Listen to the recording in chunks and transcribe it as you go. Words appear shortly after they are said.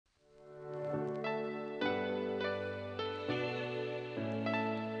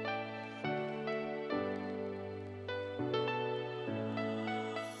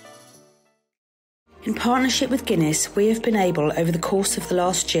In partnership with Guinness, we have been able, over the course of the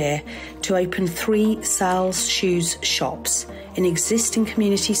last year, to open 3 Sal's Shoes shops in existing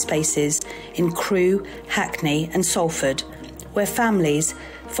community spaces in Crewe, Hackney and Salford, where families,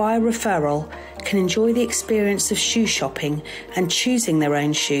 via referral, can enjoy the experience of shoe shopping and choosing their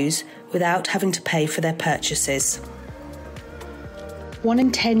own shoes without having to pay for their purchases. 1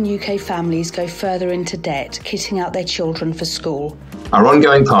 in 10 UK families go further into debt, kitting out their children for school. Our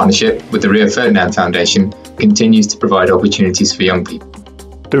ongoing partnership with the Rio Ferdinand Foundation continues to provide opportunities for young people.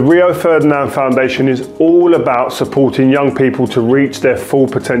 The Rio Ferdinand Foundation is all about supporting young people to reach their full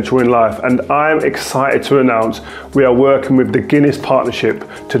potential in life, and I am excited to announce we are working with the Guinness Partnership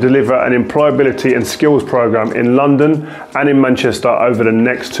to deliver an employability and skills programme in London and in Manchester over the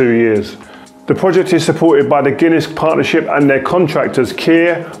next 2 years. The project is supported by the Guinness Partnership, and their contractors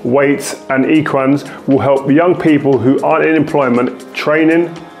Kier, Waits and Equans will help young people who aren't in employment,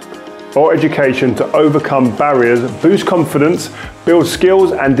 training or education to overcome barriers, boost confidence, build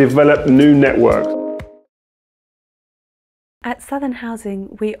skills and develop new networks. At Southern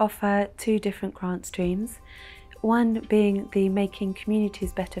Housing, we offer 2 different grant streams. One being the Making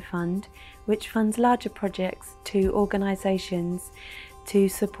Communities Better Fund, which funds larger projects to organisations to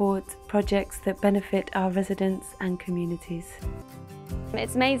support projects that benefit our residents and communities.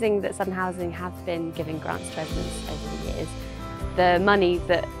 It's amazing that Southern Housing have been giving grants to residents over the years. The money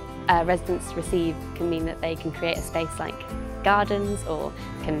that residents receive can mean that they can create a space like gardens or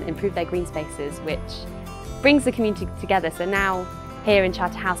can improve their green spaces, which brings the community together. So now here in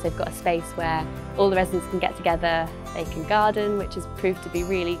Charter House they've got a space where all the residents can get together, they can garden, which has proved to be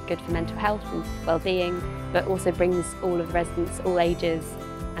really good for mental health and well-being, but also brings all of the residents, all ages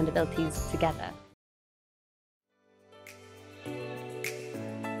and abilities together.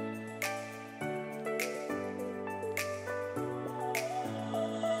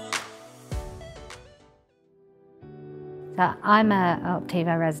 So I'm a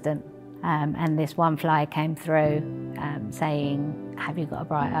Optiva resident, and this one flyer came through saying, have you got a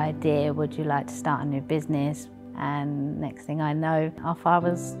bright idea, would you like to start a new business? And next thing I know, off I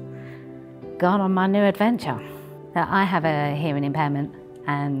was gone on my new adventure. So I have a hearing impairment,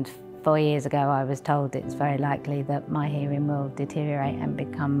 and 4 years ago I was told it's very likely that my hearing will deteriorate and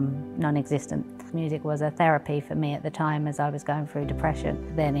become non-existent. Music was a therapy for me at the time as I was going through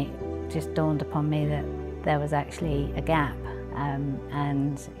depression. Then it just dawned upon me that there was actually a gap,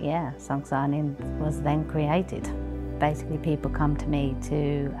 and yeah, song signing was then created. Basically people come to me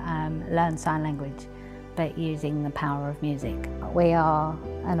to learn sign language, but using the power of music. We are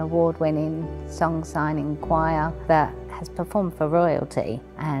an award-winning song signing choir that has performed for royalty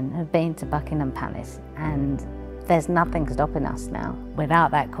and have been to Buckingham Palace, and there's nothing stopping us now.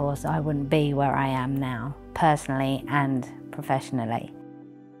 Without that course I wouldn't be where I am now, personally and professionally.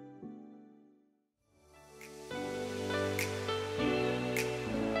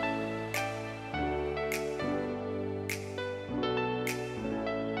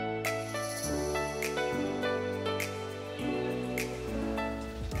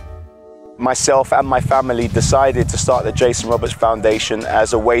 Myself and my family decided to start the Jason Roberts Foundation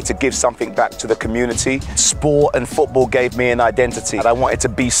as a way to give something back to the community. Sport and football gave me an identity, and I wanted to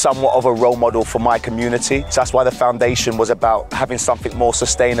be somewhat of a role model for my community. So that's why the foundation was about having something more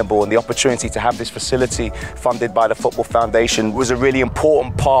sustainable, and the opportunity to have this facility funded by the Football Foundation was a really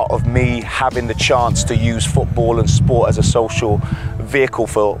important part of me having the chance to use football and sport as a social vehicle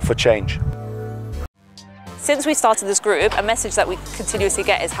for change. Since we started this group, a message that we continuously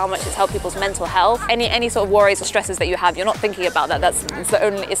get is how much it's helped people's mental health. Any sort of worries or stresses that you have, you're not thinking about that.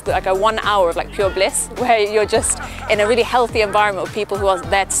 It's like a 1 hour of like pure bliss, where you're just in a really healthy environment of people who are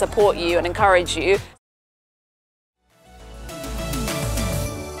there to support you and encourage you.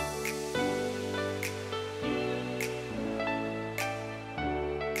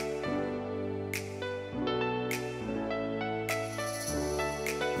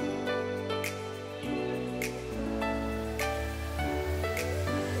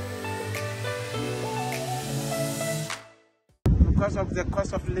 Because of the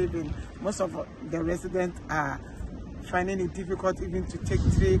cost of living, most of the residents are finding it difficult even to take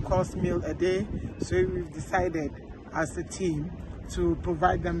 3-course meal a day. So we've decided as a team to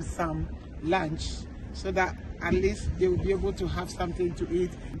provide them some lunch so that at least they will be able to have something to eat,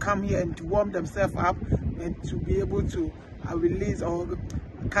 come here and to warm themselves up and to be able to release or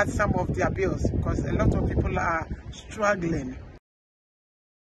cut some of their bills, because a lot of people are struggling.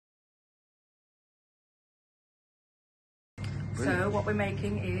 So what we're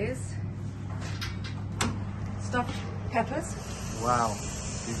making is stuffed peppers. Wow,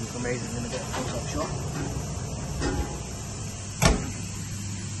 this is amazing. I'm gonna get a close-up shot.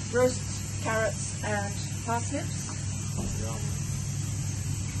 Roast carrots. and parsnips.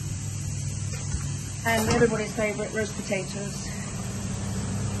 And everybody's favourite, roast potatoes.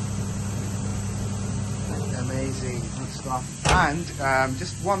 Amazing, good stuff. And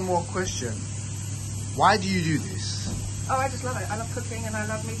just one more question. Why do you do this? Oh, I just love it. I love cooking and I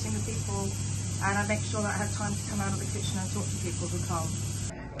love meeting the people, and I make sure that I have time to come out of the kitchen and talk to people who come.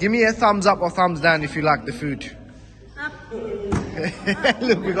 Give me a thumbs up or thumbs down if you like the food. Up.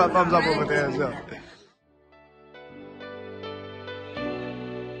 Look, we got thumbs up over there as well.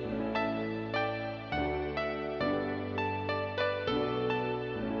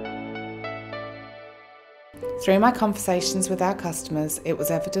 Through my conversations with our customers, it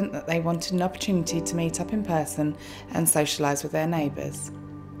was evident that they wanted an opportunity to meet up in person and socialise with their neighbours.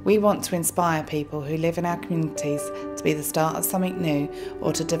 We want to inspire people who live in our communities to be the start of something new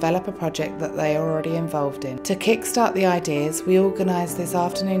or to develop a project that they are already involved in. To kickstart the ideas, we organised this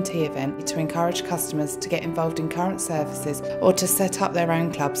afternoon tea event to encourage customers to get involved in current services or to set up their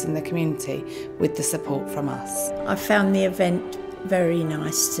own clubs in the community with the support from us. I found the event very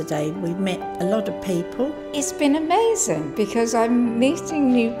nice today. We've met a lot of people. It's been amazing because I'm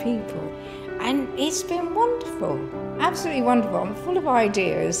meeting new people and it's been wonderful, absolutely wonderful. I'm full of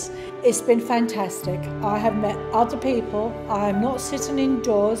ideas. It's been fantastic. I have met other people. I'm not sitting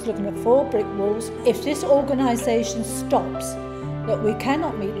indoors looking at 4 brick walls. If this organisation stops that we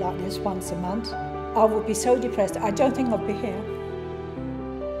cannot meet like this once a month, I would be so depressed. I don't think I'd be here.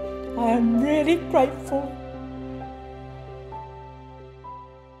 I am really grateful.